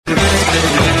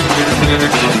Alrighty,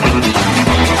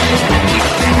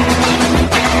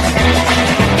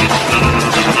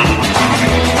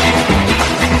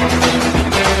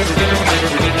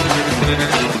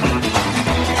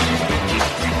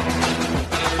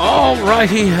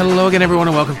 hello again, everyone,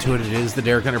 and welcome to it. It is the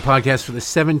Derek Hunter Podcast for the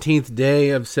 17th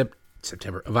day of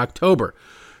October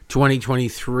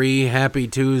 2023. Happy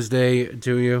Tuesday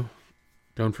to you.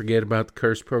 Don't forget about the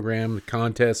curse program, the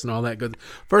contest, and all that good.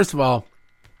 First of all,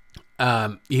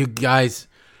 you guys,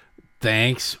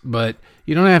 thanks, but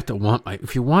you don't have to want my.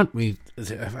 If you want me,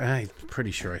 I'm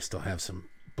pretty sure I still have some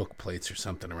book plates or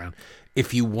something around.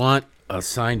 If you want a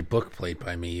signed book plate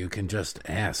by me, you can just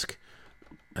ask.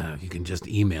 You can just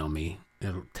email me.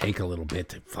 It'll take a little bit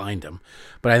to find them.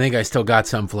 But I think I still got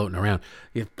some floating around.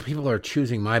 If people are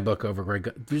choosing my book over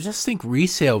Greg, you just think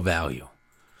resale value.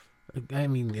 I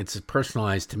mean, it's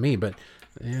personalized to me, but,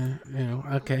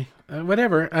 okay.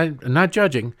 Whatever. I'm not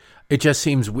judging. It just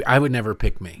seems I would never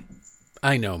pick me.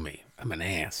 I know me. I'm an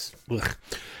ass. Ugh.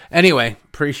 Anyway,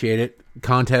 appreciate it.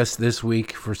 Contest this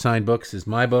week for signed books is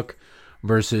my book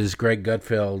versus Greg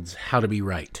Gutfeld's How to Be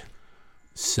Right.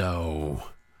 So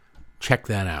check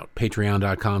that out.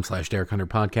 Patreon.com/Derek Hunter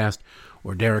Podcast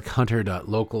or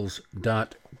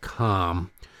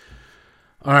DerekHunter.locals.com.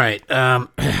 All right.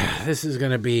 This is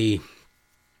going to be,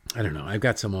 I don't know. I've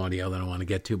got some audio that I want to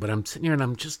get to, but I'm sitting here and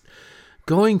I'm just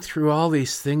going through all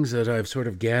these things that I've sort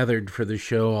of gathered for the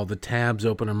show, all the tabs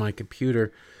open on my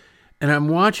computer, and I'm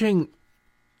watching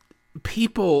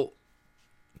people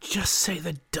just say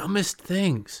the dumbest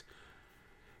things.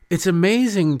 It's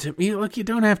amazing to me. Look, you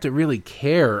don't have to really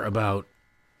care about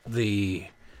the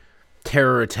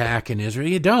terror attack in Israel.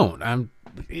 You don't.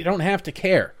 You don't have to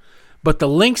care. But the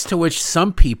links to which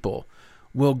some people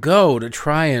will go to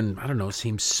try and, I don't know,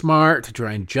 seem smart, to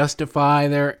try and justify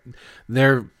their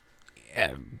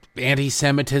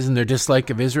anti-Semitism, their dislike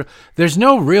of Israel. There's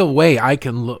no real way I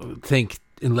can think,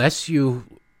 unless you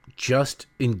just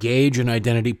engage in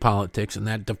identity politics and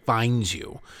that defines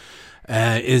you.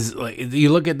 Is like you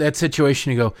look at that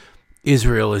situation and you go,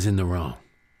 Israel is in the wrong.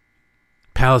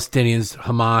 Palestinians,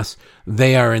 Hamas,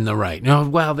 they are in the right. No,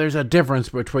 well, there's a difference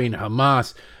between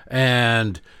Hamas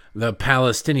and the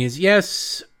Palestinians.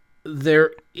 Yes,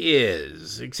 there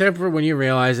is, except for when you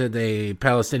realize that the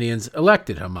Palestinians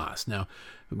elected Hamas. Now,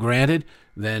 granted,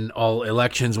 then all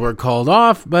elections were called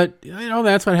off, but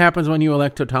that's what happens when you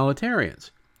elect totalitarians.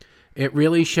 It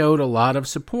really showed a lot of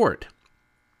support.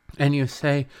 And you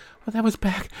say, well, that was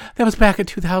back in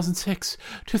 2006,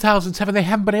 2007. They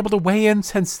haven't been able to weigh in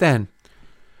since then.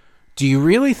 Do you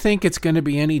really think it's going to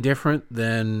be any different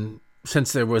than,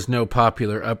 since there was no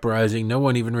popular uprising, no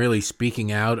one even really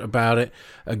speaking out about it,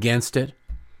 against it,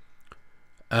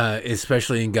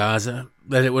 especially in Gaza,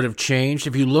 that it would have changed?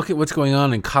 If you look at what's going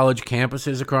on in college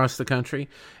campuses across the country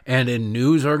and in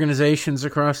news organizations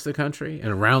across the country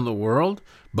and around the world,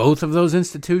 both of those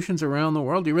institutions around the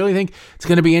world, do you really think it's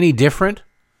going to be any different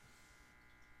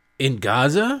in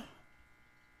Gaza?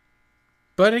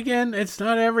 But again, it's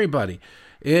not everybody.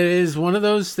 It is one of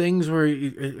those things where,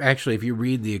 actually, if you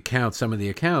read the accounts, some of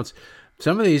these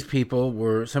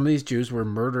Jews were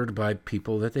murdered by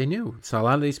people that they knew. So a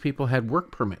lot of these people had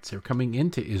work permits. They're coming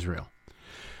into Israel.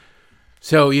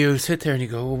 So you sit there and you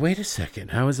go, well, wait a second.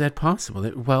 How is that possible?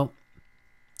 Well,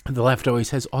 the left always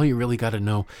says, all you really got to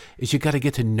know is you got to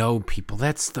get to know people.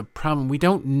 That's the problem. We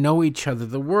don't know each other.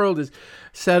 The world is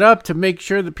set up to make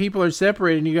sure that people are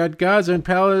separated. You got Gaza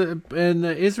and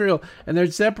Israel, and they're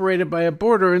separated by a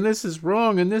border, and this is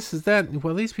wrong, and this is that.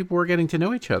 Well, these people were getting to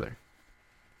know each other,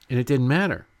 and it didn't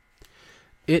matter.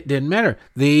 It didn't matter.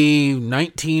 The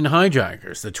 19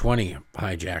 hijackers, the 20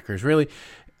 hijackers, really,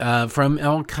 from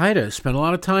Al-Qaeda spent a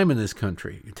lot of time in this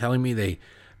country. You're telling me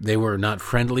they were not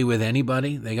friendly with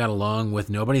anybody. They got along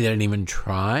with nobody. They didn't even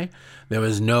try. There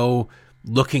was no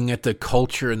looking at the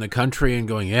culture in the country and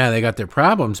going, yeah, they got their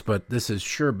problems, but this is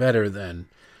sure better than,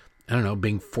 I don't know,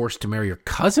 being forced to marry your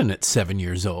cousin at 7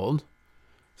 years old.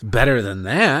 It's better than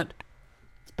that.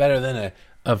 It's better than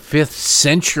a 5th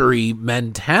century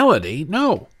mentality.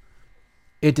 No,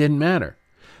 it didn't matter.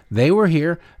 They were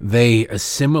here. They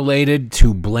assimilated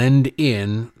to blend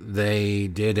in. They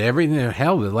did everything.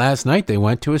 Hell, last night they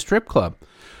went to a strip club.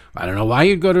 I don't know why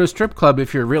you'd go to a strip club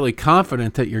if you're really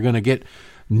confident that you're going to get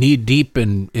knee deep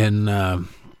in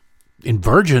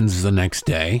virgins the next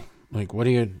day. Like, what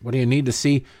do you need to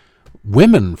see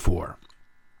women for?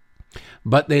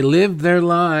 But they lived their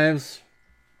lives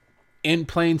in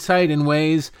plain sight in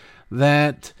ways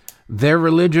that their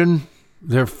religion,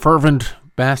 their fervent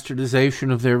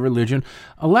bastardization of their religion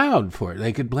allowed for it.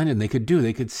 They could blend in, they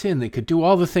could sin, they could do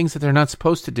all the things that they're not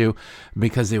supposed to do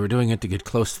because they were doing it to get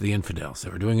close to the infidels. They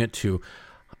were doing it to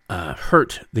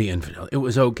hurt the infidel. It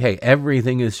was okay.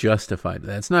 Everything is justified.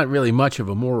 That's not really much of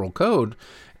a moral code,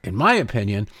 in my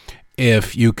opinion,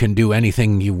 if you can do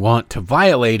anything you want to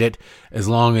violate it, as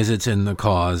long as it's in the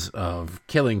cause of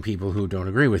killing people who don't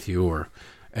agree with you or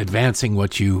advancing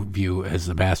what you view as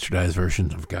the bastardized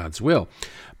version of God's will.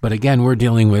 But again, we're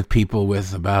dealing with people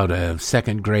with about a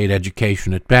second grade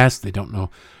education at best. They don't know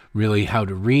really how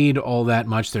to read all that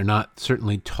much. They're not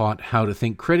certainly taught how to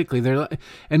think critically. They're,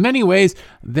 in many ways,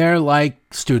 they're like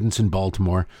students in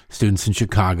Baltimore, students in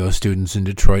Chicago, students in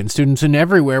Detroit, and students in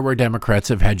everywhere where Democrats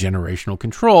have had generational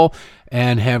control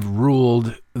and have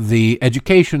ruled the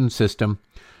education system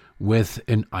with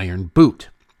an iron boot.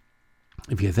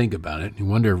 If you think about it, you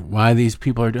wonder why these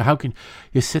people are. How can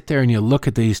you sit there and you look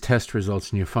at these test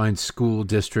results and you find school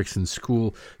districts and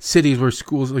school cities where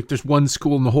schools, like there's one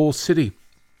school in the whole city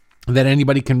that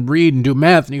anybody can read and do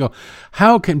math, and you go,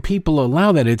 how can people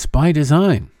allow that? It's by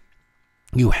design.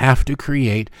 You have to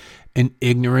create an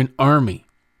ignorant army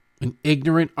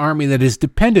that is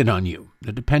dependent on you,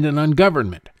 they're dependent on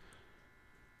government.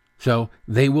 So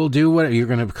they will do what you're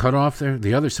going to cut off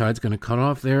the other side's going to cut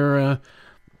off their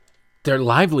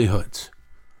livelihoods.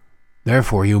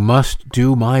 Therefore, you must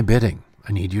do my bidding.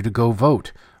 I need you to go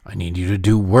vote. I need you to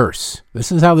do worse.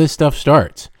 This is how this stuff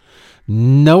starts.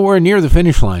 Nowhere near the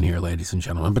finish line here, ladies and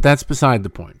gentlemen, but that's beside the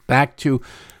point. Back to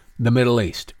the Middle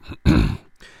East.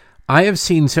 I have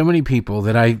seen so many people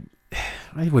that I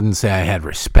wouldn't say I had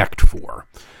respect for,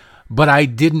 but I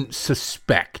didn't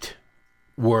suspect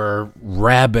were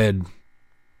rabid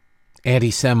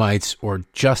anti-Semites or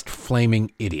just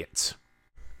flaming idiots.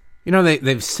 You know,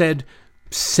 they've said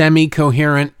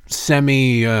semi-coherent,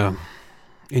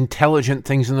 semi-intelligent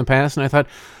things in the past, and I thought,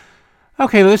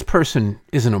 okay, this person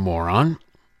isn't a moron.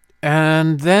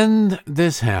 And then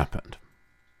this happened.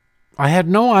 I had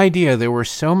no idea there were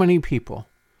so many people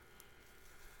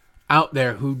out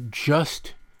there who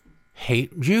just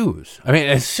hate Jews. I mean,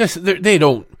 it's just, they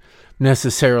don't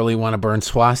necessarily want to burn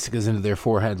swastikas into their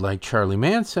forehead like Charlie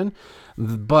Manson,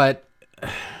 but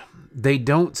they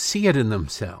don't see it in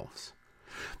themselves.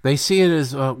 They see it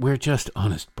as, we're just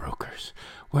honest brokers.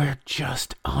 We're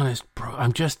just honest, bro.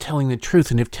 I'm just telling the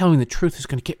truth, and if telling the truth is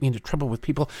going to get me into trouble with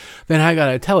people, then I got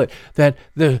to tell it that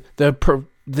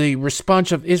the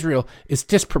response of Israel is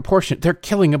disproportionate. They're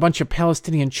killing a bunch of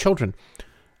Palestinian children.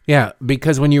 Yeah,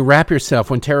 because when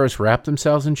terrorists wrap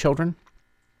themselves in children,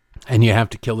 and you have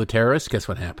to kill the terrorists, guess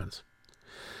what happens?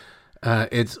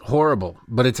 It's horrible,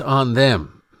 but it's on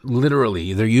them.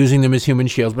 Literally, they're using them as human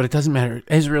shields, but it doesn't matter.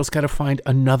 Israel's got to find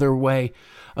another way,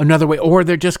 or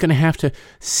they're just going to have to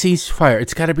cease fire.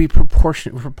 It's got to be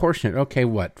proportionate. Okay,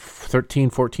 what,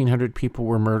 1,400 people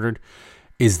were murdered?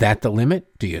 Is that the limit?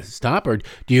 Do you stop, or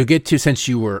do you get to, since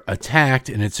you were attacked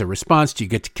and it's a response, do you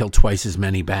get to kill twice as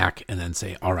many back and then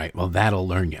say, all right, well, that'll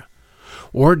learn you?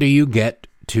 Or do you get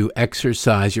to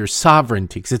exercise your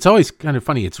sovereignty? Because it's always kind of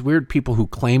funny. It's weird people who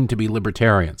claim to be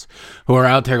libertarians who are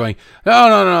out there going,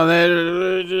 no,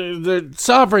 the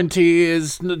sovereignty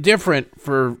is different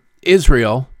for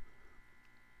Israel.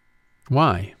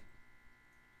 Why?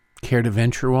 Care to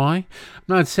venture why? I'm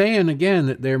not saying, again,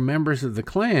 that they're members of the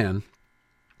Klan.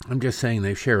 I'm just saying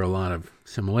they share a lot of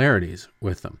similarities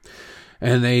with them.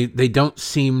 And they don't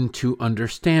seem to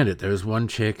understand it. There's one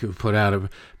chick who put out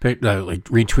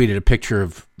retweeted a picture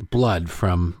of blood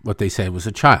from what they said was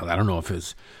a child. I don't know if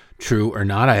it's true or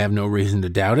not. I have no reason to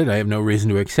doubt it. I have no reason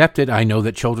to accept it. I know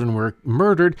that children were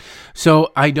murdered,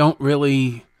 so I don't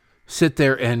really sit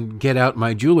there and get out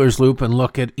my jeweler's loop and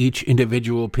look at each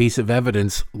individual piece of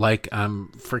evidence like I'm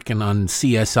freaking on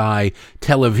CSI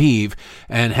Tel Aviv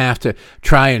and have to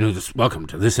try and welcome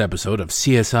to this episode of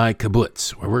CSI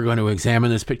Kibbutz, where we're going to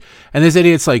examine this picture. And this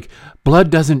idiot's like, blood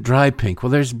doesn't dry pink. Well,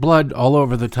 there's blood all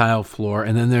over the tile floor,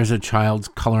 and then there's a child's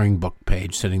coloring book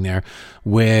page sitting there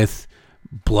with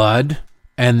blood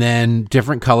and then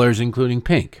different colors, including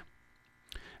pink.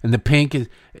 And the pink is,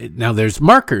 now there's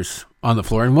markers on the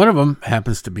floor, and one of them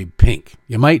happens to be pink.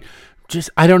 You might just,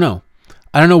 I don't know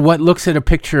what looks at a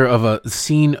picture of a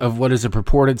scene of what is a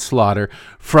purported slaughter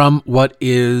from what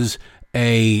is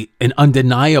an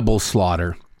undeniable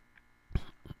slaughter,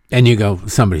 and you go,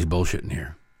 somebody's bullshitting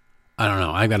here. I don't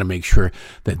know. I got to make sure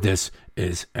that this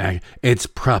is, it's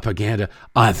propaganda.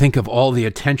 I think of all the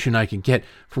attention I can get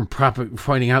from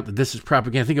pointing out that this is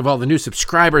propaganda. Think of all the new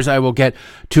subscribers I will get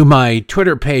to my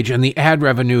Twitter page and the ad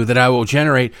revenue that I will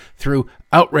generate through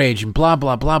outrage and blah,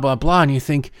 blah, blah, blah, blah. And you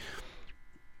think,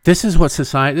 this is what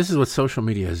social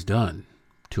media has done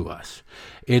to us.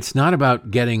 It's not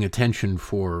about getting attention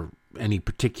for any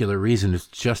particular reason. It's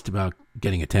just about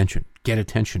getting attention. Get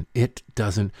attention. It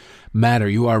doesn't matter.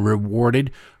 You are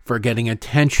rewarded for getting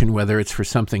attention, whether it's for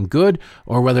something good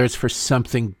or whether it's for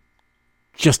something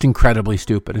just incredibly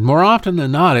stupid. And more often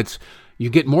than not, it's you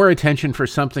get more attention for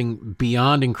something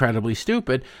beyond incredibly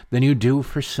stupid than you do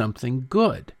for something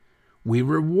good. We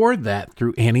reward that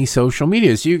through any social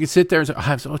media. So you can sit there and say,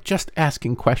 I'm just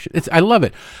asking questions. I love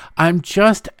it. I'm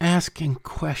just asking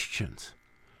questions.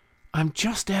 I'm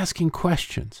just asking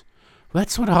questions.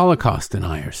 That's what Holocaust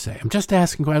deniers say. I'm just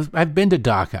asking questions. I've been to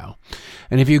Dachau.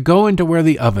 And if you go into where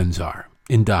the ovens are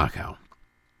in Dachau,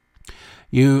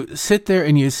 you sit there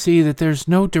and you see that there's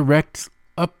no direct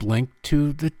uplink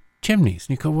to the chimneys.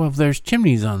 And you go, well, there's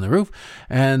chimneys on the roof,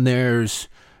 and there's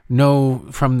no,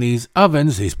 from these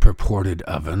ovens, these purported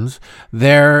ovens,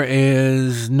 there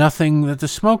is nothing that the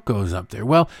smoke goes up there.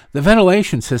 Well, the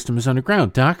ventilation system is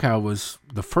underground. Dachau was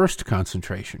the first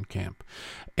concentration camp,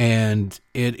 and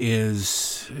it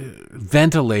is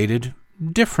ventilated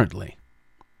differently.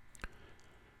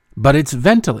 But it's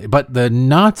ventilated. But the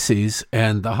Nazis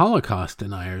and the Holocaust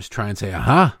deniers try and say,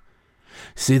 aha,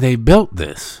 see, they built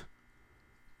this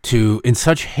in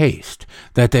such haste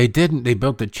that they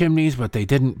built the chimneys, but they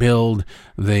didn't build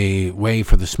the way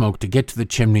for the smoke to get to the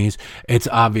chimneys. It's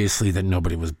obviously that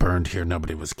nobody was burned here,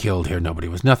 nobody was killed here, nobody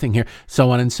was nothing here, so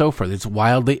on and so forth. It's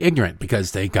wildly ignorant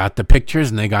because they got the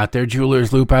pictures and they got their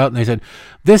jeweler's loop out and they said,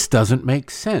 this doesn't make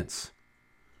sense.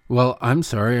 Well, I'm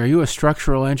sorry, are you a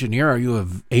structural engineer? Are you a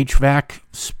HVAC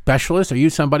specialist? Are you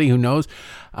somebody who knows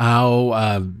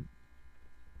how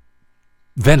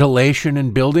ventilation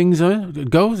in buildings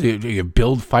goes? You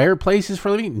build fireplaces for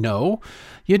a living? No,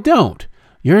 you don't.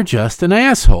 You're just an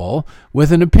asshole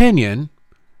with an opinion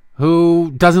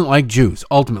who doesn't like Jews.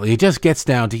 Ultimately, it just gets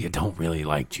down to you don't really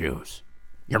like Jews.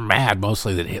 You're mad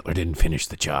mostly that Hitler didn't finish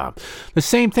the job. The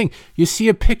same thing. You see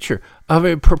a picture of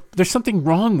there's something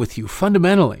wrong with you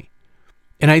fundamentally.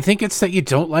 And I think it's that you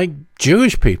don't like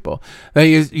Jewish people.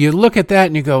 You look at that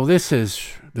and you go, this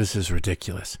is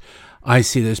ridiculous. I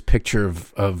see this picture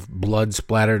of blood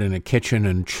splattered in a kitchen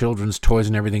and children's toys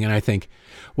and everything, and I think,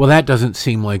 well, that doesn't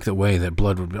seem like the way that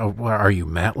blood would... Oh, are you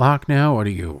Matlock now?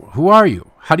 Who are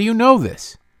you? How do you know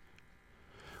this?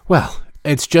 Well,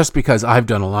 it's just because I've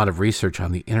done a lot of research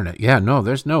on the internet. Yeah, no,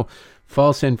 there's no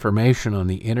false information on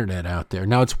the internet out there.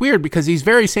 Now, it's weird because these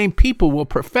very same people will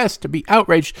profess to be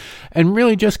outraged and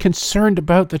really just concerned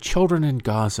about the children in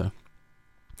Gaza.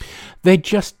 They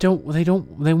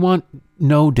want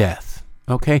no death,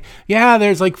 okay? Yeah,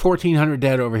 there's like 1,400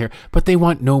 dead over here, but they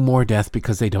want no more death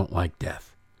because they don't like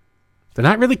death. They're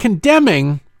not really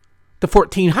condemning the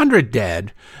 1,400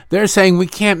 dead. They're saying we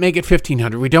can't make it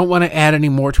 1,500. We don't want to add any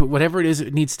more to it. Whatever it is,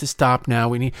 it needs to stop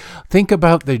now. Think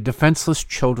about the defenseless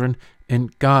children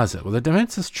in Gaza. Well, the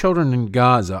defenseless children in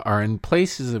Gaza are in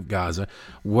places of Gaza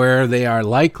where they are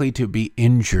likely to be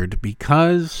injured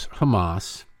because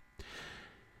Hamas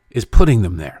is putting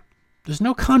them there. There's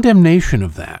no condemnation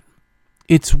of that.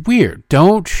 It's weird.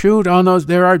 Don't shoot on those.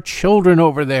 There are children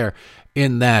over there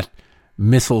in that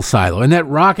missile silo. And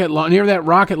near that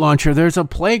rocket launcher, there's a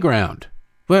playground.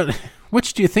 Well,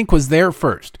 which do you think was there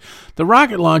first? The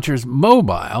rocket launcher's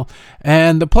mobile,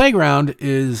 and the playground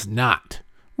is not.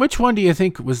 Which one do you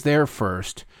think was there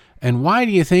first? And why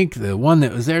do you think the one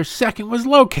that was there second was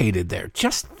located there?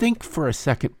 Just think for a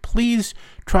second. Please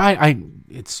try.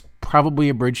 It's probably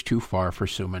a bridge too far for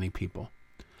so many people.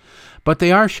 But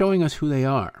they are showing us who they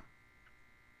are.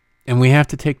 And we have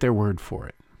to take their word for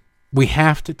it. We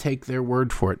have to take their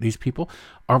word for it. These people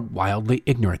are wildly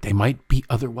ignorant. They might be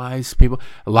otherwise people.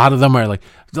 A lot of them,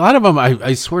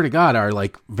 I swear to God, are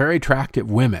like very attractive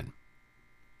women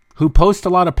who post a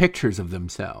lot of pictures of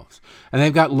themselves. And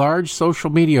they've got large social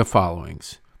media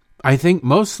followings. I think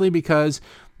mostly because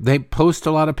they post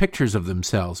a lot of pictures of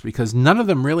themselves, because none of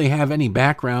them really have any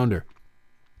background or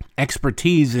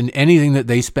expertise in anything that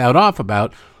they spout off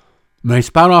about. They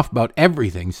spout off about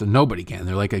everything, so nobody can.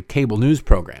 They're like a cable news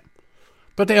program.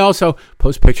 But they also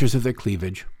post pictures of their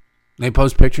cleavage. They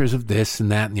post pictures of this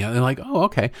and that and the other. They're like, oh,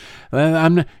 okay.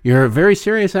 You're a very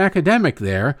serious academic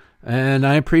there, and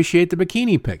I appreciate the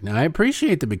bikini pic. Now, I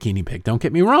appreciate the bikini pic. Don't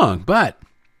get me wrong. But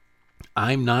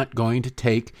I'm not going to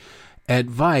take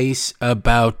advice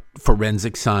about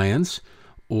forensic science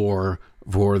or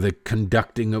for the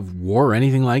conducting of war or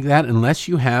anything like that unless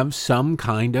you have some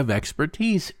kind of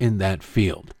expertise in that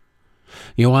field.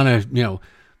 You want to,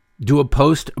 do a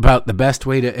post about the best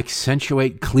way to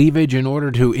accentuate cleavage in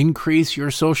order to increase your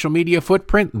social media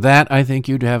footprint, that I think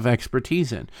you'd have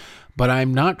expertise in. But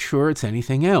I'm not sure it's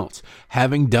anything else.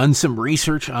 Having done some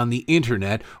research on the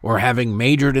internet or having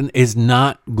majored in is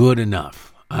not good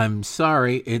enough. I'm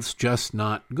sorry, it's just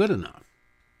not good enough.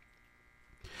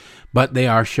 But they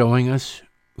are showing us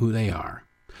who they are.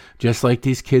 Just like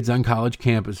these kids on college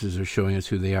campuses are showing us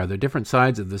who they are. They're different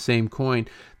sides of the same coin.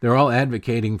 They're all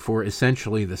advocating for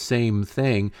essentially the same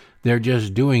thing. They're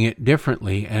just doing it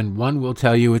differently. And one will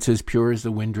tell you it's as pure as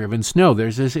the wind-driven snow.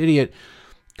 There's this idiot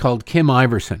called Kim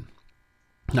Iverson.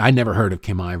 I never heard of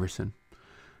Kim Iverson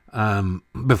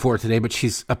before today, but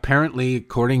she's apparently,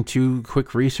 according to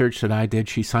quick research that I did,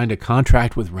 she signed a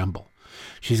contract with Rumble.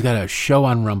 She's got a show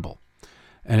on Rumble.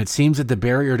 And it seems that the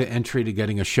barrier to entry to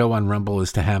getting a show on Rumble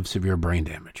is to have severe brain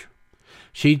damage.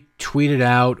 She tweeted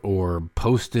out or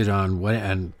posted on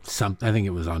I think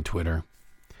it was on Twitter.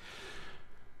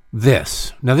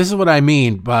 Now this is what I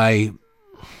mean by,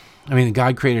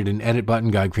 God created an edit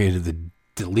button, God created the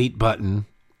delete button,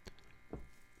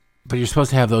 but you're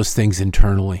supposed to have those things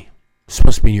internally. It's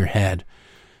supposed to be in your head.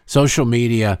 Social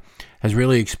media has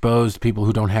really exposed people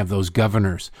who don't have those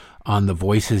governors on the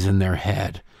voices in their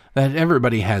head. That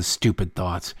everybody has stupid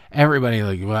thoughts. Everybody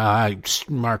I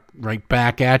mark right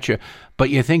back at you. But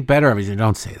you think better of it. You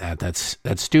don't say that. That's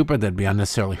stupid. That'd be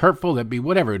unnecessarily hurtful. That'd be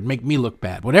whatever. It'd make me look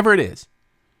bad. Whatever it is.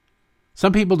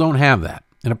 Some people don't have that.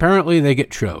 And apparently they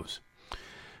get shows.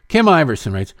 Kim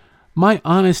Iverson writes, my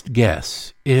honest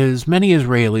guess is many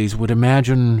Israelis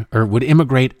would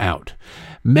immigrate out.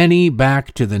 Many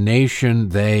back to the nation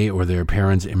they or their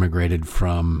parents immigrated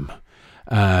from.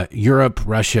 Europe,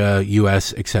 Russia,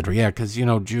 U.S., etc. Yeah, because,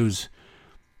 Jews,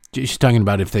 she's talking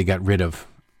about if they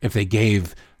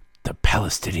gave the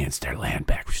Palestinians their land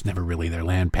back, which is never really their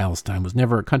land. Palestine was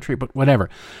never a country, but whatever.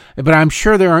 But I'm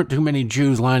sure there aren't too many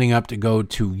Jews lining up to go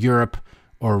to Europe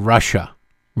or Russia,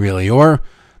 really, or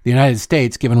the United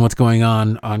States, given what's going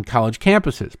on college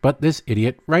campuses. But this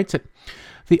idiot writes it.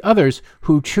 The others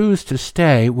who choose to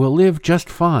stay will live just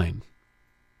fine.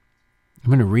 I'm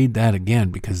going to read that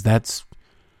again because that's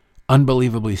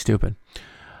unbelievably stupid.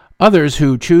 Others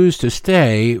who choose to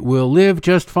stay will live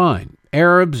just fine.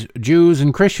 Arabs, Jews,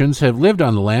 and Christians have lived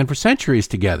on the land for centuries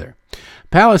together.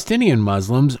 Palestinian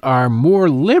Muslims are more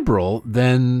liberal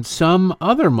than some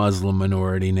other Muslim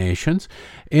minority nations,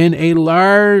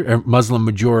 Muslim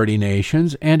majority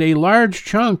nations, and a large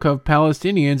chunk of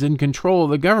Palestinians in control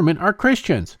of the government are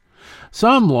Christians.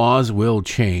 Some laws will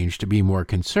change to be more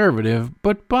conservative,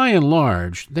 but by and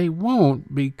large, they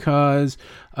won't because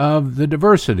of the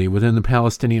diversity within the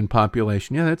Palestinian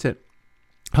population. Yeah, that's it.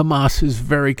 Hamas is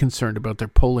very concerned about their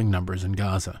polling numbers in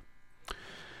Gaza.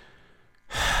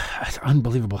 It's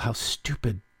unbelievable how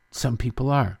stupid some people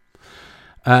are.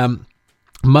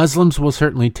 Muslims will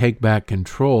certainly take back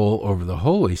control over the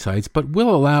holy sites, but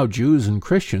will allow Jews and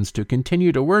Christians to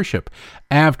continue to worship.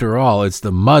 After all, it's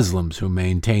the Muslims who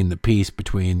maintain the peace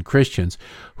between Christians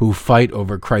who fight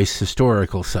over Christ's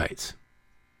historical sites.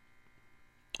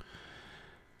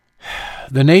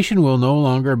 The nation will no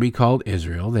longer be called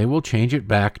Israel. They will change it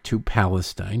back to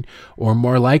Palestine, or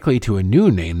more likely to a new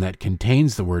name that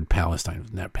contains the word Palestine.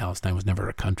 Palestine was never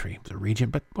a country. It was a region,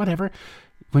 but whatever.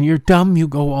 When you're dumb, you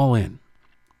go all in.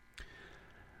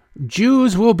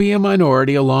 Jews will be a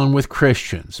minority along with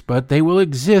Christians, but they will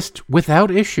exist without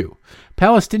issue.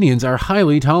 Palestinians are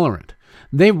highly tolerant.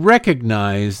 They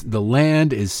recognize the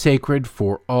land is sacred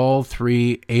for all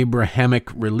three Abrahamic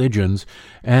religions,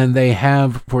 and they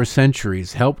have for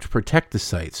centuries helped protect the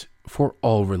sites for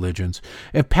all religions.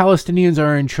 If Palestinians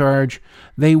are in charge,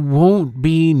 they won't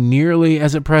be nearly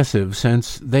as oppressive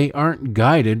since they aren't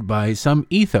guided by some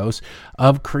ethos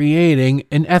of creating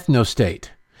an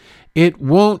ethno-state. It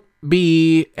won't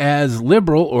be as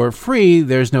liberal or free,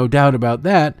 there's no doubt about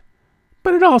that,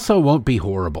 but it also won't be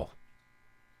horrible.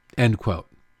 End quote.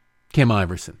 Kim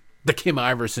Iverson. The Kim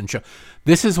Iverson Show.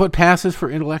 This is what passes for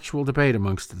intellectual debate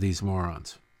amongst these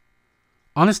morons.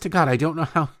 Honest to God, I don't know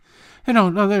how.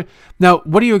 Now,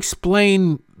 what do you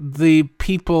explain the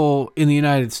people in the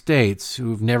United States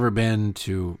who've never been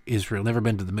to Israel, never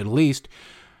been to the Middle East,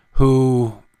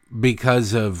 who,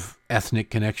 because of ethnic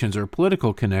connections or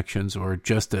political connections or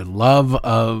just a love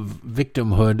of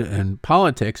victimhood and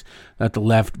politics that the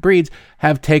left breeds,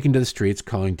 have taken to the streets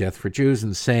calling death for Jews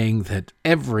and saying that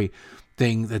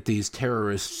everything that these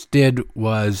terrorists did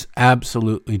was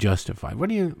absolutely justified?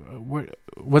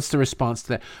 What's the response to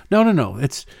that? No.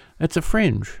 It's a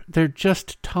fringe. They're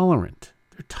just tolerant.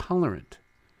 They're tolerant.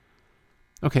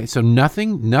 Okay, so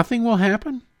nothing will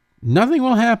happen? Nothing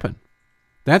will happen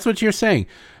That's what you're saying.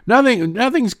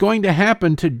 Nothing's going to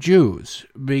happen to Jews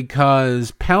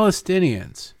because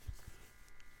Palestinians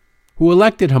who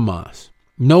elected Hamas,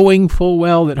 knowing full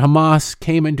well that Hamas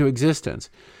came into existence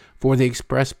for the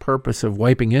express purpose of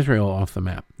wiping Israel off the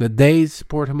map, that they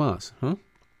support Hamas. Huh?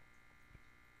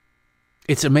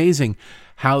 It's amazing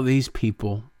how these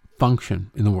people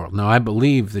function in the world. Now, I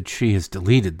believe that she has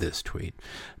deleted this tweet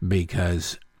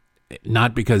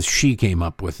not because she came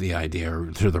up with the idea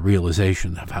or through the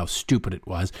realization of how stupid it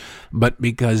was, but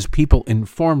because people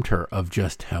informed her of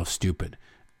just how stupid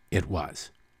it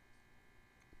was.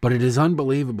 But it is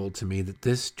unbelievable to me that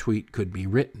this tweet could be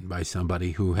written by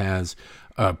somebody who has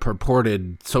a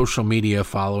purported social media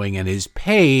following and is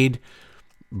paid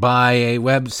by a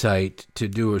website to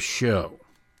do a show,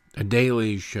 a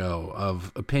daily show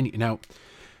of opinion. Now,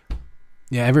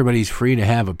 yeah, everybody's free to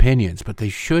have opinions, but they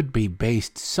should be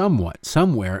based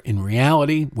somewhere in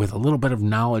reality with a little bit of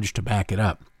knowledge to back it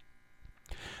up.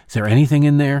 Is there anything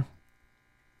in there?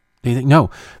 Do you think?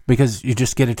 No, because you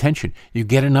just get attention. You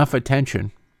get enough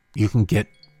attention, you can get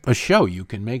a show. You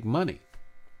can make money.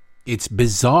 It's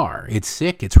bizarre. It's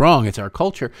sick. It's wrong. It's our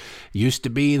culture. It used to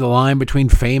be the line between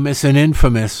famous and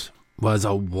infamous was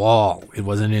a wall. It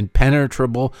was an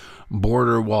impenetrable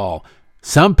border wall.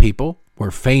 Some people were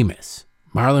famous.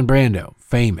 Marlon Brando,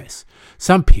 famous.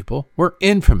 Some people were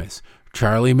infamous.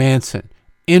 Charlie Manson,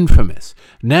 infamous.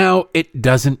 Now it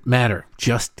doesn't matter.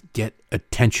 Just get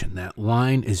attention. That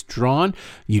line is drawn.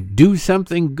 You do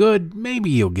something good, maybe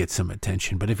you'll get some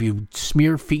attention. But if you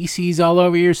smear feces all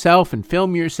over yourself and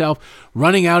film yourself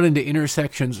running out into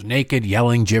intersections naked,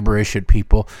 yelling gibberish at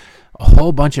people, a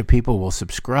whole bunch of people will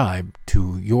subscribe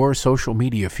to your social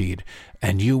media feed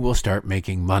and you will start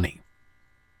making money.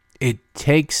 It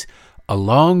takes a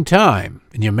long time,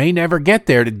 and you may never get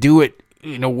there to do it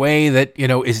in a way that,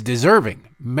 is deserving.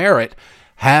 Merit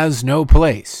has no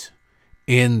place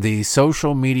in the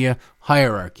social media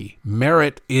hierarchy.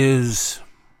 Merit is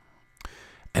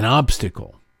an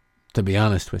obstacle, to be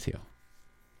honest with you.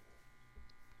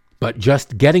 But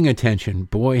just getting attention,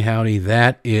 boy howdy,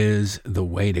 that is the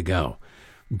way to go.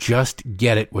 Just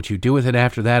get it. What you do with it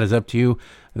after that is up to you.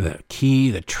 The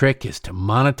key, the trick is to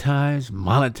monetize.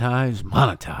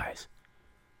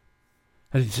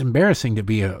 It's embarrassing to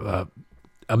be a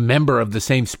member of the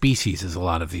same species as a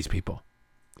lot of these people.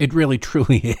 It really,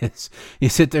 truly is. You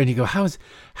sit there and you go, how is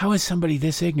somebody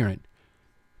this ignorant?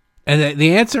 And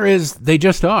the answer is they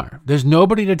just are. There's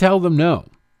nobody to tell them no.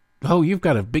 Oh, you've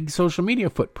got a big social media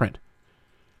footprint.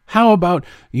 How about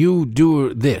you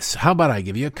do this? How about I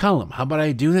give you a column? How about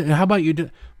I do that? How about you do...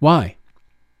 Why?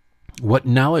 What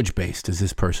knowledge base does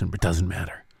this person? It doesn't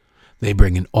matter. They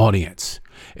bring an audience.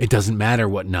 It doesn't matter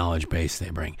what knowledge base they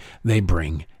bring. They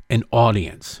bring an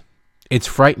audience. It's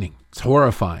frightening. It's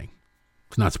horrifying.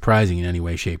 It's not surprising in any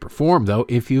way, shape, or form, though,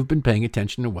 if you've been paying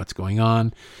attention to what's going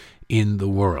on in the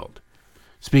world.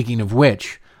 Speaking of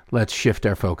which, let's shift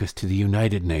our focus to the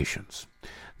United Nations.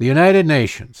 The United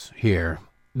Nations here,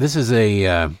 this is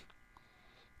a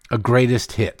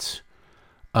greatest hits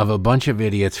of a bunch of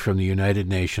idiots from the United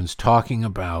Nations talking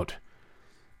about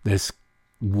this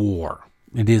war.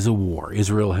 It is a war.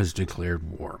 Israel has declared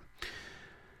war.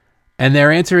 And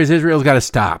their answer is Israel's got to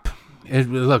stop.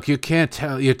 Look, you can't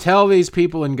tell these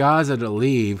people in Gaza to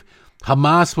leave.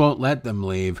 Hamas won't let them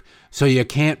leave, so you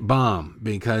can't bomb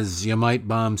because you might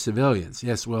bomb civilians.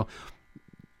 Yes, well,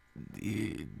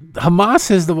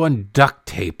 Hamas is the one duct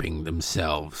taping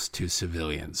themselves to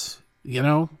civilians.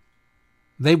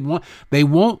 They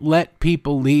won't let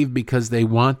people leave because they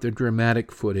want the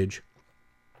dramatic footage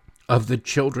of the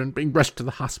children being rushed to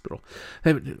the hospital.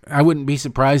 I wouldn't be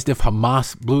surprised if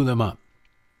Hamas blew them up.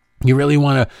 You really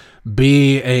want to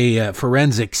be a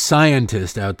forensic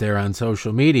scientist out there on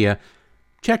social media,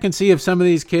 check and see if some of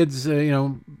these kids,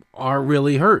 are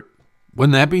really hurt.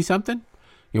 Wouldn't that be something?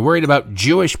 You're worried about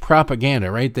Jewish propaganda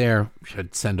right there.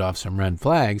 Should send off some red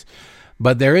flags.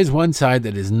 But there is one side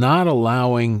that is not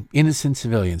allowing innocent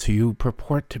civilians who you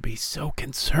purport to be so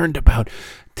concerned about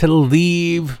to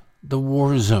leave the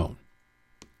war zone.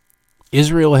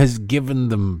 Israel has given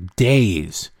them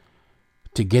days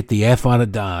to get the F out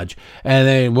of Dodge, and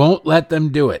they won't let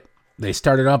them do it. They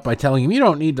started off by telling them, you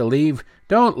don't need to leave,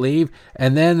 don't leave,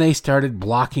 and then they started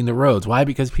blocking the roads. Why?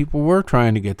 Because people were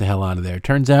trying to get the hell out of there.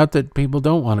 Turns out that people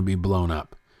don't want to be blown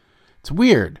up. It's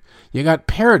weird. You got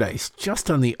paradise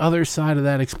just on the other side of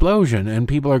that explosion, and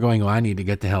people are going, I need to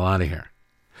get the hell out of here.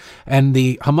 And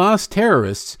the Hamas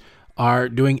terrorists are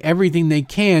doing everything they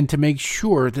can to make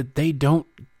sure that they don't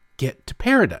get to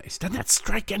paradise. Doesn't that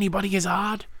strike anybody as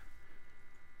odd?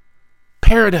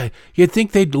 paradise. You'd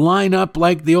think they'd line up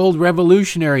like the old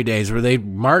revolutionary days where they'd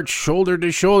march shoulder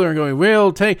to shoulder and going,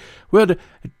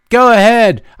 go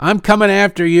ahead. I'm coming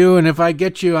after you. And if I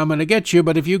get you, I'm going to get you.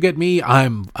 But if you get me,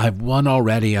 I've won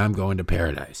already. I'm going to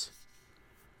paradise.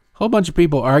 A whole bunch of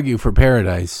people argue for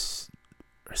paradise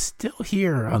are still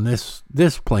here on this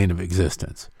plane of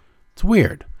existence. It's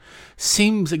weird.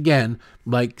 Seems, again,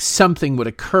 like something would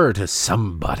occur to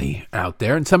somebody out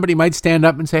there, and somebody might stand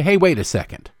up and say, hey, wait a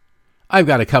second. I've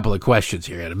got a couple of questions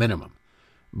here at a minimum.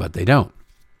 But they don't,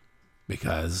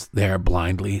 because they're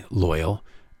blindly loyal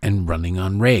and running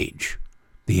on rage.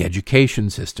 The education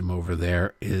system over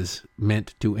there is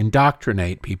meant to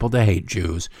indoctrinate people to hate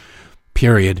Jews,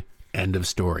 period, end of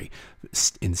story.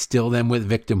 Instill them with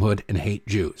victimhood and hate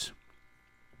Jews.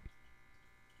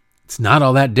 It's not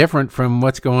all that different from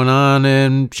what's going on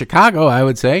in Chicago, I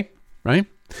would say, right?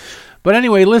 But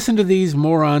anyway, listen to these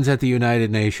morons at the United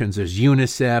Nations. There's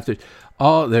UNICEF.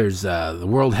 There's the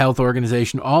World Health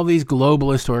Organization. All these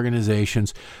globalist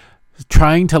organizations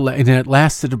trying to, and it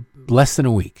lasted less than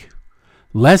a week.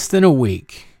 Less than a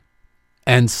week.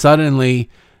 And suddenly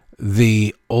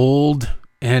the old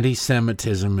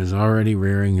anti-Semitism is already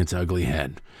rearing its ugly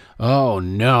head. Oh,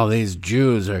 no, these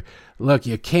Jews are... Look,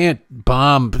 you can't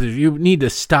bomb. You need to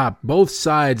stop. Both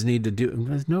sides need to do...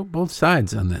 There's no both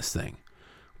sides on this thing.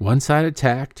 One side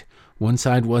attacked. One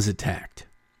side was attacked.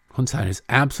 One side is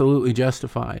absolutely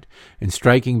justified in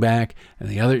striking back. And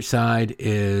the other side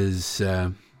is,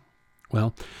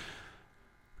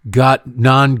 got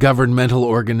non-governmental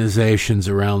organizations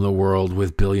around the world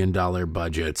with billion-dollar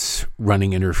budgets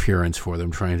running interference for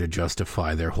them, trying to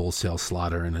justify their wholesale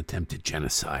slaughter and attempted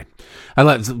genocide.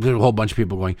 There's a whole bunch of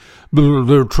people going,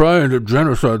 they're trying to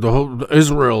genocide.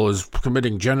 Israel is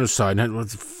committing genocide. And it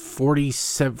was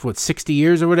 60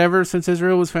 years or whatever since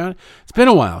Israel was founded? It's been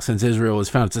a while since Israel was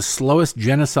founded. It's the slowest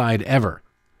genocide ever,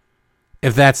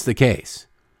 if that's the case.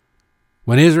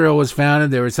 When Israel was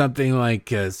founded, there was something like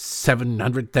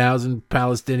 700,000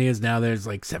 Palestinians. Now there's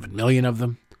like 7 million of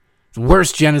them. It's the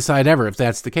worst genocide ever, if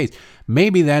that's the case.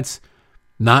 Maybe that's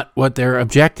not what their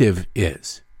objective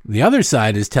is. The other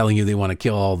side is telling you they want to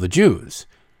kill all the Jews.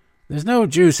 There's no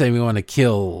Jews saying we want to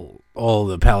kill all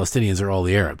the Palestinians or all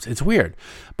the Arabs. It's weird.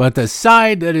 But the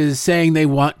side that is saying they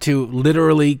want to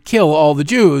literally kill all the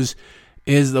Jews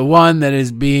is the one that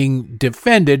is being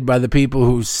defended by the people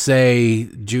who say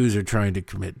Jews are trying to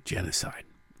commit genocide.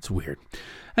 It's weird.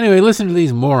 Anyway, listen to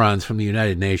these morons from the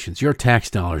United Nations. Your tax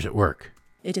dollars at work.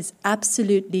 It is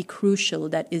absolutely crucial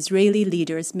that Israeli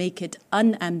leaders make it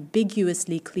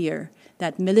unambiguously clear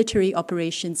that military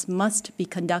operations must be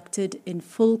conducted in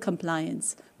full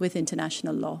compliance with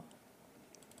international law.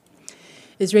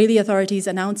 Israeli authorities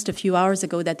announced a few hours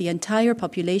ago that the entire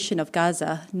population of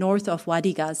Gaza, north of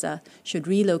Wadi Gaza, should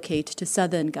relocate to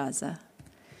southern Gaza.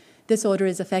 This order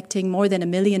is affecting more than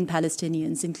 1 million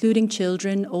Palestinians, including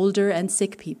children, older and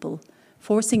sick people,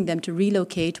 forcing them to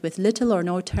relocate with little or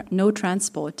no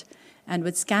transport and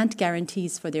with scant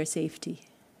guarantees for their safety,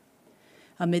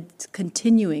 amid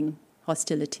continuing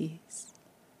hostilities.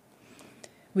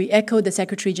 We echo the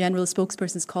Secretary General's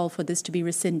spokesperson's call for this to be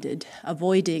rescinded,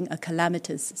 avoiding a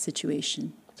calamitous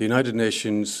situation. The United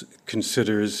Nations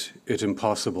considers it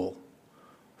impossible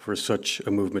for such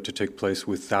a movement to take place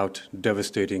without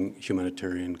devastating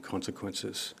humanitarian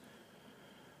consequences.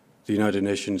 The United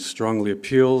Nations strongly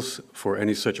appeals for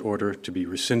any such order to be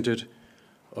rescinded,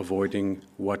 avoiding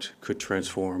what could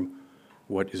transform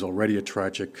what is already a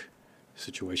tragic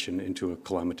situation into a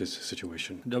calamitous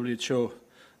situation. WHO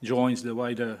joins the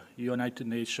wider United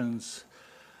Nations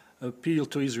appeal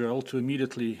to Israel to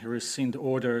immediately rescind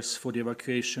orders for the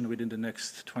evacuation within the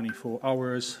next 24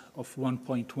 hours of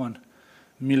 1.1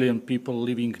 million people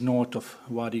living north of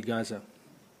Wadi Gaza.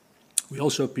 We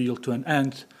also appeal to an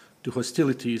end to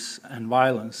hostilities and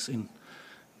violence in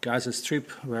Gaza Strip,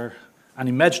 where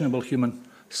unimaginable human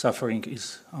suffering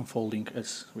is unfolding,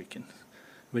 as we can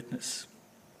witness.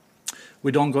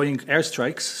 With ongoing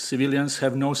airstrikes, civilians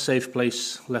have no safe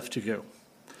place left to go.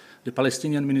 The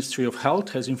Palestinian Ministry of Health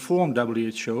has informed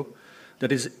WHO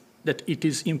that it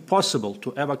is impossible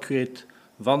to evacuate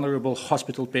vulnerable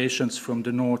hospital patients from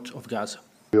the north of Gaza.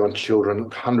 On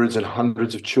children, hundreds and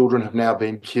hundreds of children have now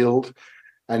been killed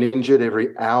and injured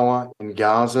every hour in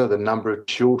Gaza. The number of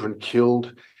children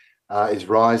killed is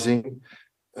rising.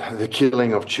 The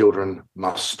killing of children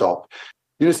must stop.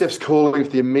 UNICEF's calling for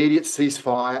the immediate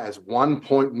ceasefire as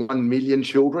 1.1 million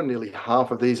children, nearly half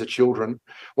of these are children,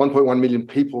 1.1 million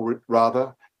people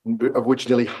rather, of which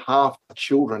nearly half are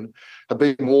children, have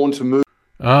been warned to move.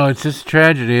 Oh, it's just a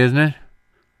tragedy, isn't it?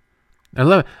 I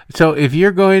love it. So if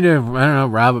you're going to, I don't know,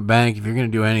 rob a bank, if you're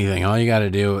going to do anything, all you got to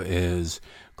do is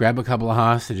grab a couple of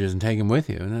hostages and take them with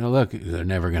you. And then look, we're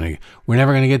never going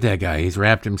to get that guy. He's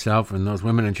wrapped himself in those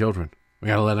women and children. We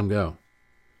got to let him go.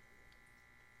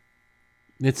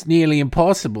 It's nearly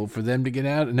impossible for them to get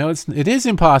out. No, it is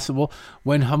impossible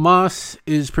when Hamas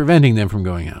is preventing them from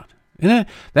going out. And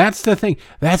that's the thing.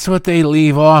 That's what they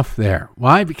leave off there.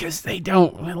 Why? Because they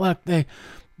don't. Look,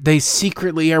 they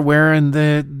secretly are wearing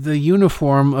the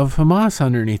uniform of Hamas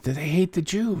underneath it. They hate the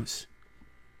Jews.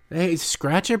 They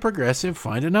scratch a progressive,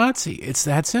 find a Nazi. It's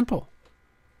that simple.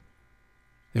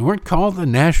 They weren't called the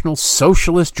National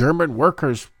Socialist German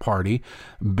Workers' Party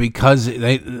because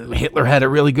Hitler had a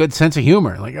really good sense of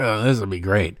humor. Like, oh, this will be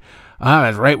great. I'm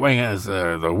as right-wing as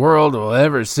the world will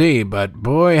ever see, but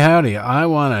boy, howdy, I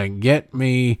want to get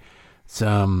me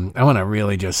some... I want to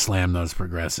really just slam those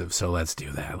progressives, so let's do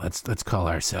that. Let's call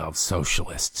ourselves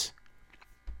socialists.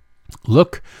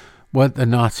 Look what the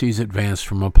Nazis advanced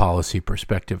from a policy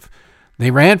perspective. They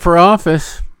ran for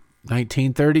office,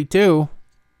 1932.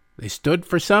 They stood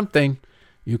for something.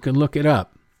 You can look it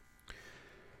up.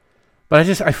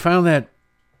 But I found that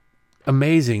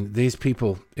amazing. These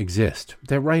people exist.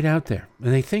 They're right out there.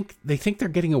 And they think they're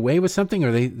getting away with something,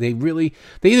 or they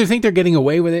either think they're getting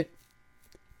away with it,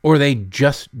 or they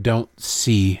just don't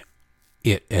see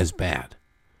it as bad.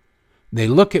 They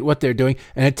look at what they're doing,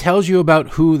 and it tells you about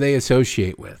who they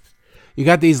associate with. You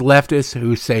got these leftists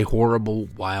who say horrible,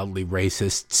 wildly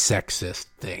racist, sexist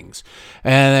things.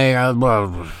 And they are,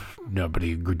 well,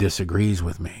 nobody disagrees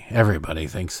with me. Everybody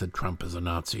thinks that Trump is a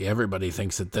Nazi. Everybody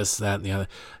thinks that this, that, and the other.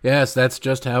 Yes, that's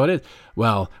just how it is.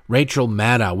 Well, Rachel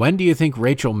Maddow. When do you think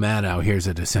Rachel Maddow hears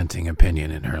a dissenting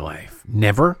opinion in her life?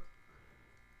 Never?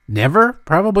 Never?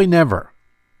 Probably never.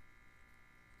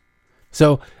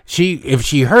 So if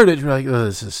she heard it, she'd be like, oh,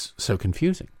 this is so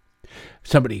confusing.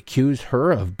 Somebody accused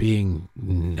her of being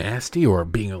nasty or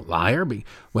being a liar,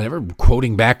 whatever,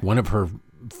 quoting back one of her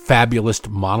fabulous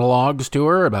monologues to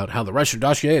her about how the Russia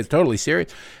dossier is totally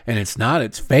serious, and it's not,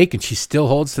 it's fake, and she still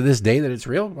holds to this day that it's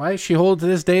real. Why does she hold to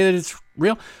this day that it's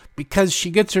real? Because she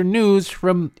gets her news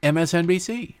from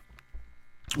MSNBC,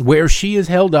 where she is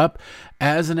held up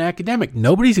as an academic.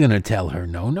 Nobody's going to tell her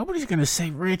no. Nobody's going to say,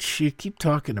 Rich, you keep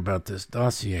talking about this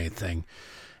dossier thing.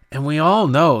 And we all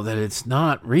know that it's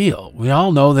not real. We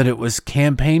all know that it was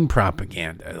campaign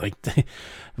propaganda. Like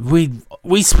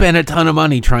we spent a ton of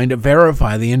money trying to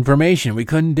verify the information. We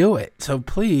couldn't do it. So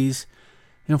please,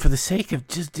 for the sake of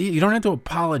just, you don't have to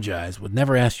apologize. Would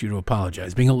never ask you to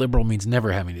apologize. Being a liberal means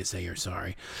never having to say you're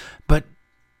sorry. But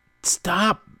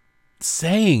stop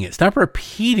saying it. Stop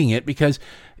repeating it, because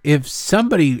if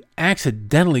somebody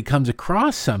accidentally comes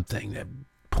across something that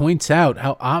points out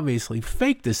how obviously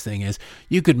fake this thing is,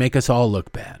 you could make us all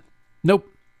look bad. Nope.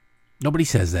 Nobody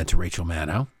says that to Rachel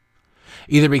Maddow.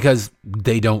 Either because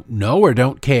they don't know or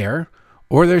don't care,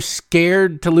 or they're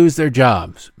scared to lose their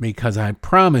jobs. Because I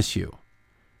promise you,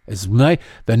 the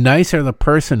nicer the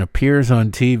person appears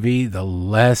on TV, the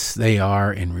less they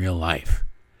are in real life.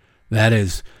 That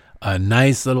is a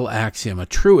nice little axiom, a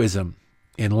truism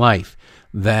in life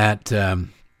that...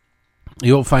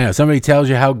 you'll find out. Somebody tells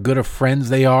you how good of friends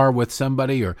they are with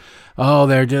somebody, or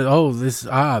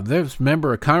this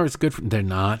member of Congress is good for. They're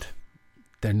not.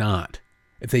 They're not.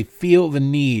 If they feel the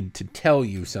need to tell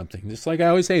you something, just like I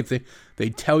always say, if they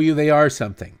tell you they are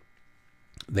something,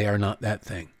 they are not that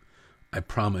thing. I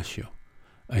promise you.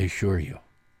 I assure you.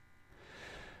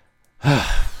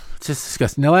 It's just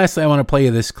disgusting. Now, lastly, I want to play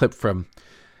you this clip from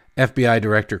FBI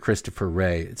Director Christopher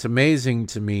Wray. It's amazing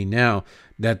to me now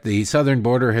that the southern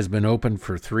border has been open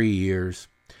for 3 years,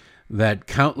 that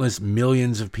countless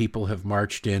millions of people have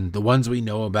marched in, the ones we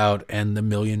know about and the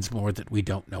millions more that we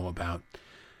don't know about.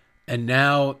 And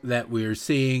now that we're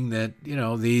seeing that,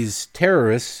 these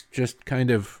terrorists just kind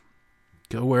of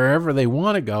go wherever they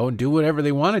want to go and do whatever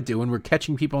they want to do, and we're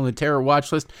catching people on the terror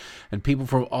watch list, and people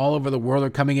from all over the world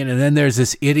are coming in, and then there's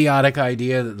this idiotic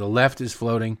idea that the left is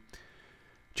floating.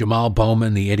 Jamal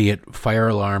Bowman, the idiot fire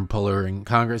alarm puller in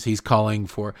Congress, he's calling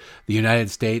for the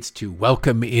United States to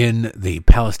welcome in the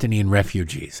Palestinian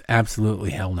refugees.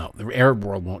 Absolutely hell no. The Arab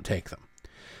world won't take them.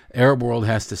 The Arab world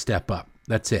has to step up.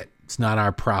 That's it. It's not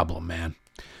our problem, man.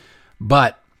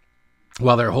 But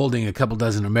while they're holding a couple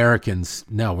dozen Americans,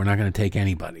 no, we're not going to take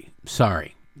anybody.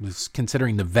 Sorry.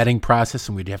 Considering the vetting process,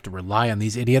 and we'd have to rely on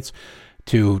these idiots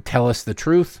to tell us the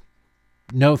truth,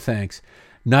 no thanks.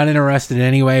 Not interested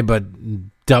anyway, but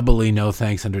doubly no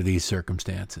thanks under these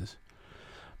circumstances.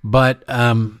 But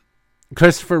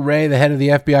Christopher Wray, the head of the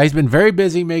FBI, has been very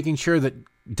busy making sure that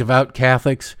devout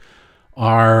Catholics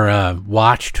are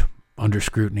watched under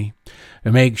scrutiny,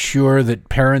 and make sure that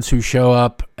parents who show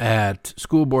up at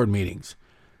school board meetings,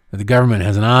 that the government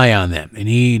has an eye on them. They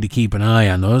need to keep an eye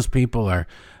on those people. Are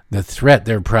the threat.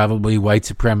 They're probably white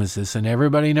supremacists, and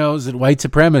everybody knows that white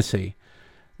supremacy,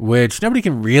 which nobody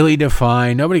can really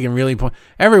define, nobody can really point.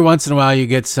 Every once in a while you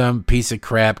get some piece of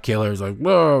crap killers like,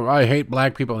 whoa, I hate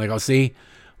black people. And they go, see,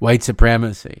 white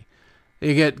supremacy.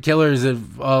 You get killers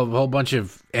of a whole bunch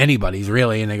of anybody's,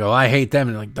 really, and they go, I hate them.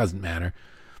 And like, doesn't matter.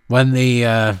 When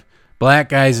the black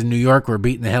guys in New York were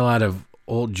beating the hell out of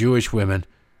old Jewish women,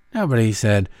 nobody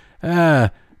said,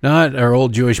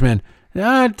 old Jewish men,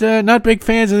 not big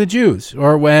fans of the Jews.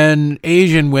 Or when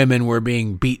Asian women were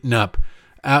being beaten up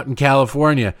out in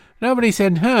California, nobody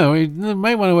said, we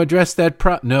might want to address that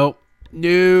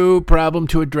No problem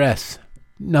to address.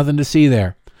 Nothing to see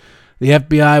there. The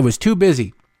FBI was too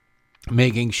busy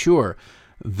making sure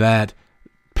that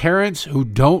parents who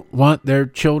don't want their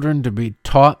children to be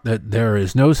taught that there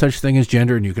is no such thing as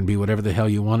gender and you can be whatever the hell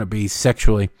you want to be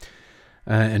sexually,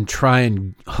 and try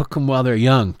and hook them while they're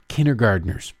young,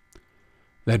 kindergartners,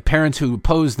 that parents who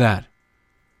oppose that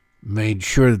made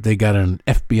sure that they got an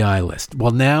FBI list.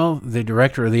 Well, now the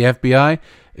director of the FBI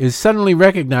is suddenly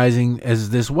recognizing, as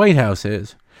this White House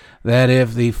is, that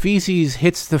if the feces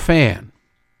hits the fan,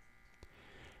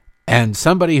 and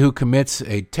somebody who commits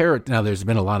a terror... Now, there's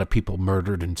been a lot of people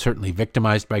murdered and certainly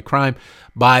victimized by crime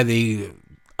by the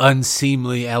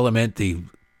unseemly element, the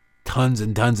tons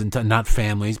and tons and tons, not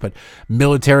families, but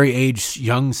military-aged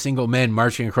young single men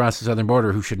marching across the southern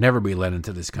border who should never be let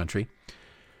into this country.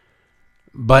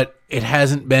 But it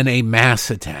hasn't been a mass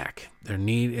attack.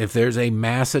 If there's a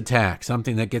mass attack,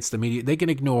 something that gets the media, they can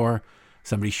ignore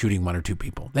somebody shooting one or two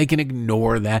people. They can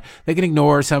ignore that. They can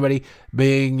ignore somebody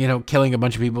being, killing a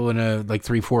bunch of people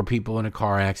 3-4 people in a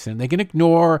car accident. They can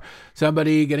ignore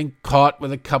somebody getting caught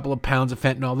with a couple of pounds of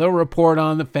fentanyl. They'll report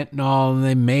on the fentanyl, and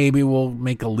they maybe will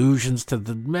make allusions to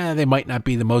they might not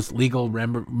be the most legal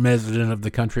resident of the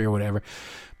country or whatever.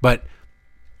 But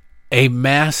a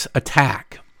mass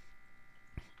attack,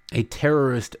 a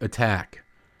terrorist attack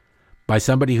by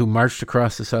somebody who marched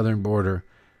across the southern border,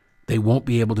 they won't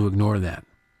be able to ignore that.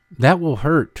 That will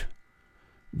hurt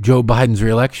Joe Biden's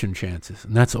reelection chances.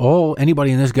 And that's all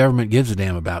anybody in this government gives a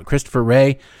damn about. Christopher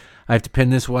Wray, I have to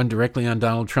pin this one directly on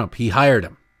Donald Trump. He hired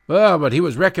him. Oh, but he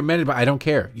was recommended by... I don't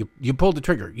care. You pulled the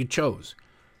trigger. You chose.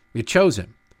 You chose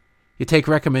him. You take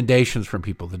recommendations from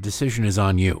people. The decision is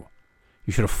on you.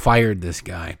 You should have fired this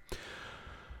guy.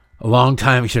 A long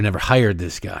time, you should have never hired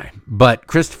this guy. But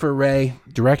Christopher Wray,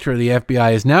 director of the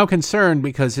FBI, is now concerned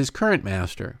because his current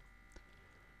master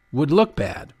would look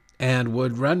bad and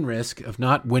would run risk of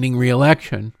not winning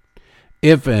re-election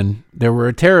if there were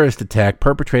a terrorist attack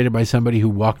perpetrated by somebody who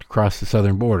walked across the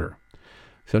southern border.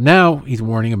 So now he's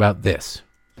warning about this.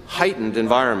 Heightened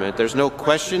environment. There's no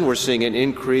question we're seeing an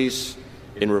increase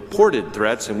in reported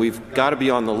threats, and we've got to be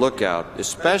on the lookout,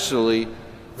 especially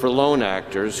for lone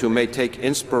actors who may take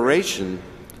inspiration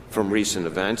from recent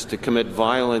events to commit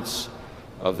violence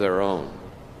of their own.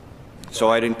 So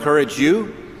I'd encourage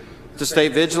you to stay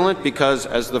vigilant, because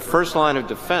as the first line of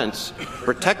defense,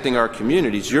 protecting our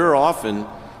communities, you're often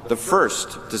the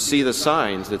first to see the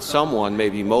signs that someone may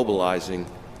be mobilizing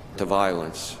to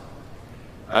violence.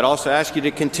 I'd also ask you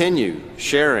to continue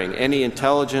sharing any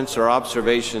intelligence or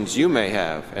observations you may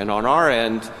have, and on our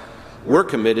end, we're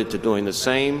committed to doing the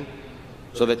same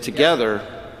so that together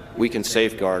we can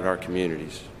safeguard our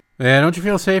communities. Yeah, don't you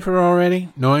feel safer already,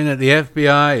 knowing that the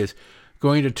FBI is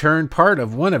going to turn part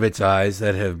of one of its eyes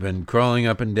that have been crawling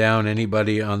up and down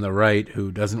anybody on the right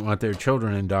who doesn't want their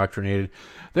children indoctrinated?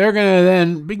 They're going to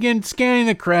then begin scanning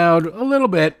the crowd a little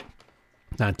bit.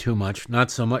 Not too much, not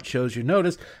so much shows you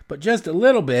notice, but just a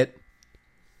little bit,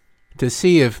 to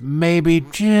see if maybe,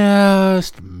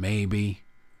 just maybe,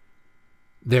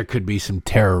 there could be some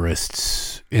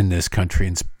terrorists in this country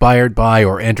inspired by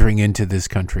or entering into this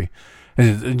country.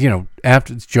 And,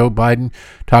 after it's Joe Biden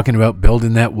talking about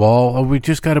building that wall, we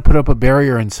just got to put up a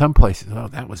barrier in some places. Oh,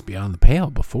 that was beyond the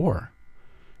pale before.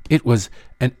 It was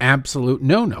an absolute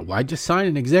no-no. Why just sign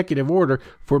an executive order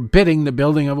forbidding the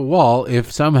building of a wall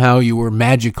if somehow you were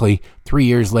magically, 3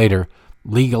 years later,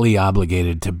 legally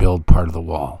obligated to build part of the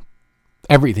wall?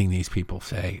 Everything these people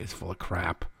say is full of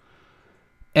crap.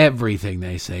 Everything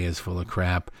they say is full of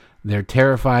crap. They're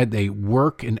terrified. They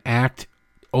work and act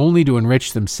only to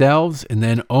enrich themselves and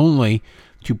then only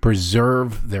to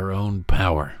preserve their own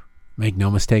power. Make no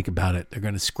mistake about it. They're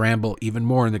going to scramble even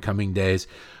more in the coming days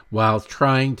while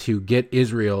trying to get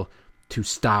Israel to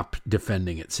stop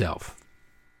defending itself.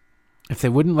 If they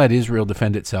wouldn't let Israel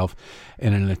defend itself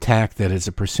in an attack that as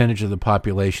a percentage of the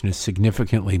population is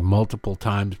significantly multiple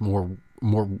times more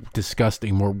more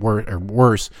disgusting, more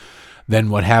worse than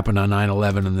what happened on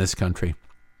 9/11 in this country.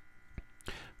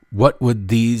 What would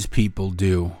these people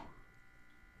do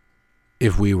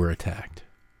if we were attacked?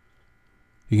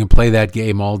 You can play that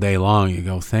game all day long. You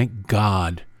go, thank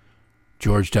God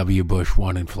George W. Bush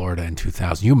won in Florida in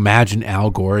 2000. You imagine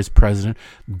Al Gore as president?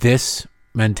 This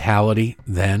mentality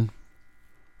then?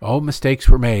 Oh, mistakes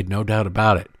were made, no doubt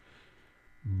about it.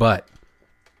 But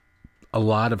a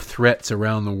lot of threats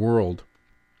around the world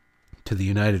to the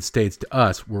United States, to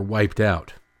us, were wiped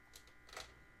out.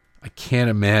 I can't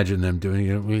imagine them doing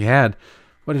it.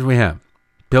 What did we have?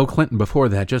 Bill Clinton before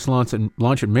that just launching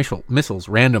missiles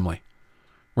randomly.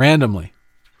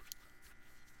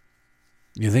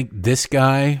 You think this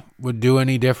guy would do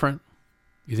any different?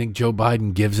 You think Joe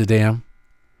Biden gives a damn?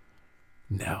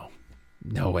 No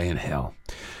way in hell.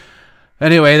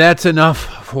 Anyway, that's enough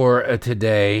for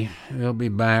today. We'll be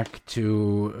back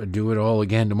to do it all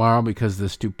again tomorrow because the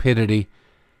stupidity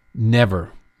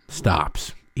never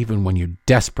stops. Even when you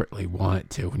desperately want it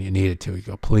to, when you need it to, you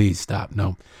go, please stop.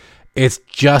 No, it's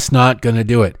just not going to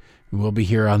do it. We'll be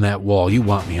here on that wall. You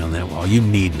want me on that wall. You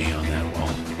need me on that wall.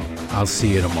 I'll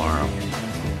see you tomorrow.